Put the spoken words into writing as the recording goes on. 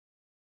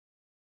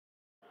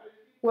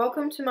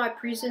Welcome to my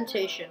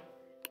presentation.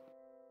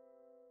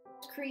 It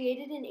was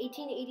created in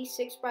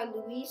 1886 by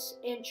Louis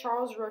and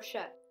Charles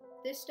Rochette.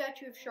 This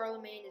statue of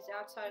Charlemagne is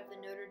outside of the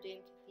Notre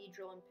Dame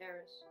Cathedral in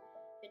Paris.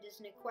 It is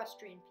an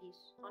equestrian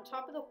piece. On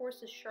top of the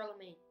horse is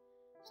Charlemagne.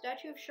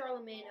 Statue of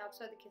Charlemagne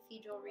outside the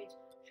cathedral reads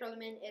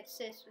Charlemagne et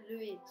ses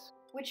Louis,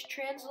 which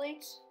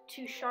translates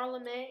to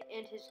Charlemagne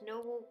and his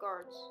noble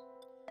guards.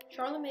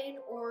 Charlemagne,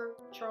 or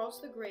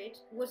Charles the Great,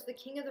 was the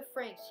king of the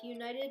Franks. He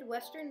united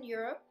Western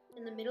Europe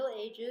in the Middle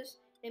Ages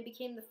and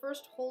became the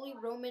first Holy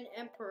Roman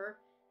Emperor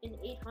in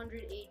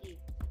 800 AD.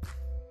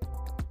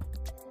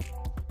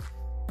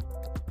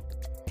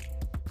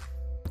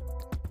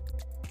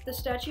 The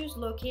statue is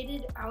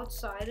located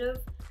outside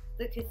of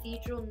the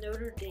Cathedral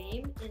Notre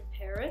Dame in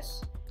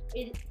Paris.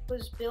 It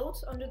was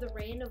built under the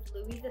reign of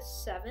Louis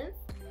VII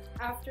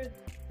after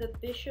the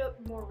Bishop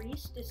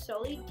Maurice de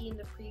Sully deemed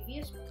the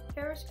previous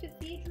Paris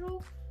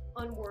cathedral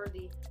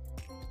unworthy.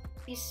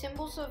 These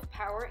symbols of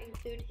power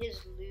include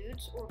his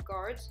leudes or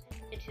guards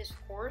and his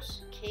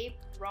horse, cape,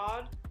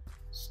 rod,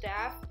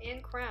 staff,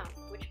 and crown,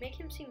 which make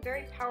him seem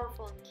very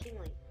powerful and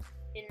kingly.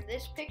 In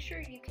this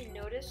picture, you can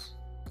notice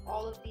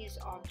all of these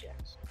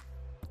objects.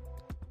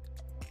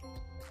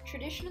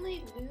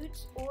 Traditionally,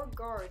 leudes or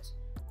guards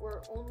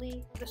were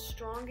only the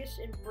strongest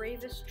and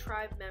bravest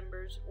tribe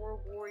members or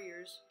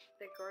warriors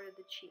that guarded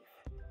the chief.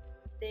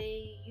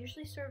 They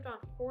usually served on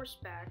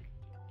horseback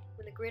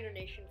when the greater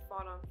nation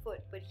fought on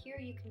foot, but here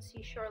you can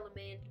see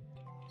Charlemagne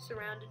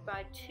surrounded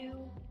by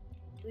two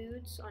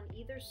leudes on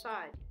either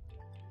side.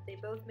 They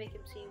both make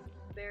him seem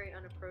very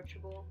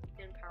unapproachable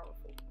and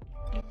powerful.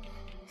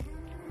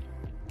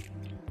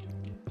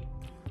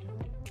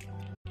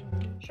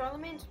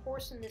 Charlemagne's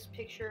horse in this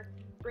picture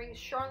brings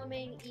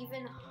Charlemagne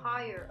even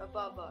higher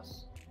above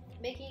us,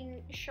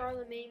 making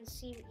Charlemagne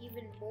seem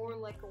even more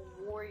like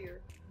a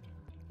warrior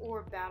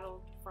or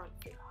battlefront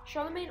figure.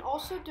 Charlemagne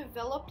also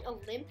developed a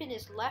limp in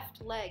his left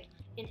leg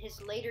in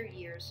his later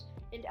years,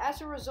 and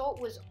as a result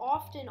was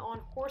often on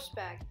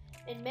horseback,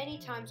 and many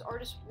times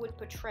artists would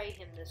portray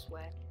him this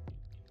way.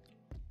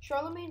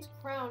 Charlemagne's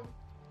crown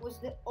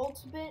was the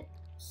ultimate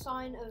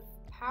sign of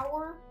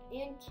power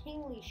and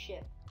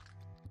kinglyship.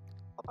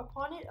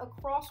 Upon it, a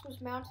cross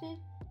was mounted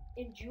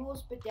and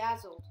jewels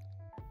bedazzled.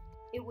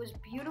 It was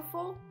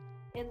beautiful,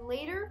 and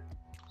later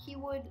he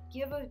would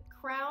give a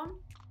crown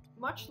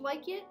much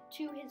like it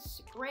to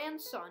his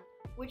grandson,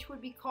 which would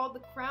be called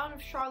the Crown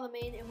of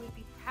Charlemagne and would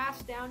be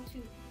passed down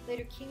to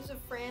later kings of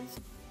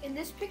France. In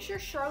this picture,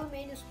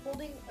 Charlemagne is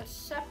holding a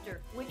scepter,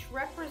 which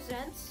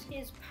represents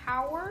his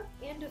power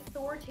and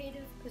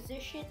authoritative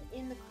position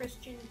in the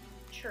Christian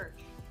church.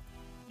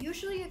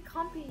 Usually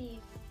accompanied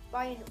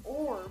by an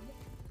orb,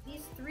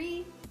 these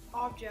three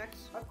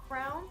objects, a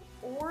crown,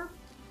 orb,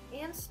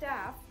 and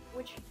staff,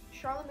 which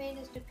Charlemagne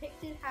is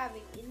depicted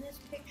having in this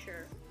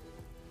picture,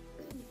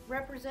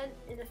 represent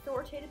an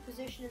authoritative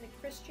position in the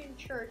Christian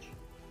church,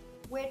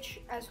 which,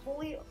 as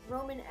Holy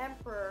Roman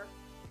Emperor,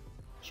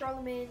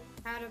 Charlemagne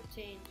had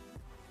obtained.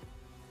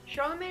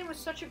 Charlemagne was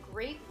such a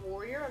great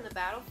warrior on the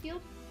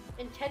battlefield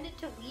and tended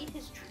to lead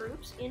his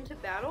troops into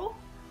battle,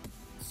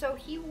 so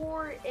he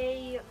wore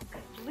a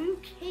blue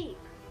cape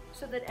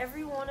so that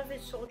every one of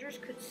his soldiers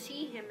could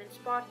see him and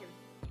spot him.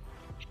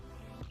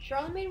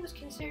 Charlemagne was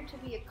considered to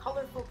be a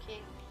colorful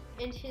king,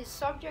 and his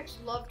subjects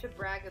loved to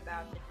brag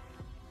about him.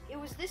 It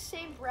was this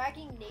same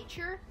bragging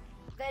nature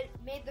that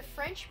made the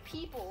French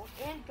people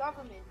and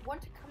government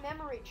want to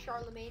commemorate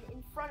Charlemagne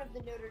in front of the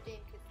Notre Dame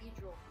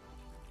Cathedral.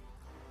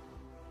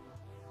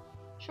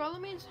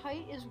 Charlemagne's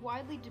height is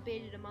widely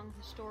debated among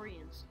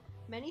historians.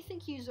 Many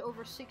think he was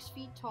over 6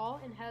 feet tall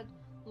and had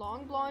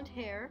long blonde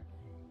hair.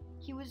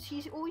 He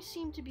always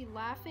seemed to be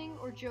laughing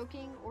or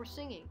joking or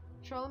singing.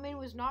 Charlemagne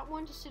was not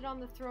one to sit on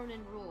the throne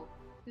and rule.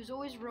 He was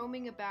always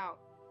roaming about,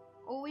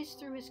 always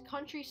through his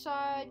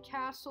countryside,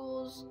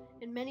 castles,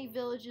 and many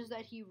villages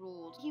that he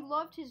ruled. He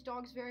loved his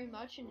dogs very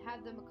much and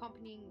had them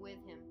accompanying with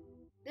him.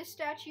 This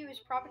statue is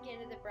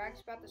propaganda that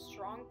brags about the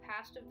strong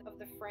past of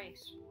the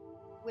Franks,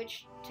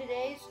 which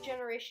today's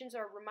generations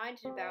are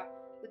reminded about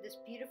with this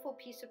beautiful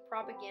piece of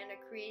propaganda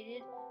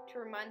created to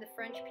remind the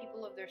French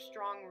people of their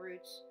strong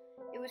roots.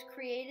 It was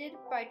created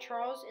by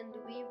Charles and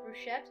Louis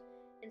Rochette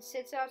and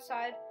sits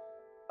outside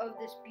of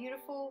this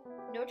beautiful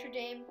Notre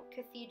Dame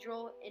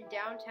Cathedral in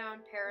downtown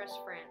Paris,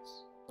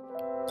 France.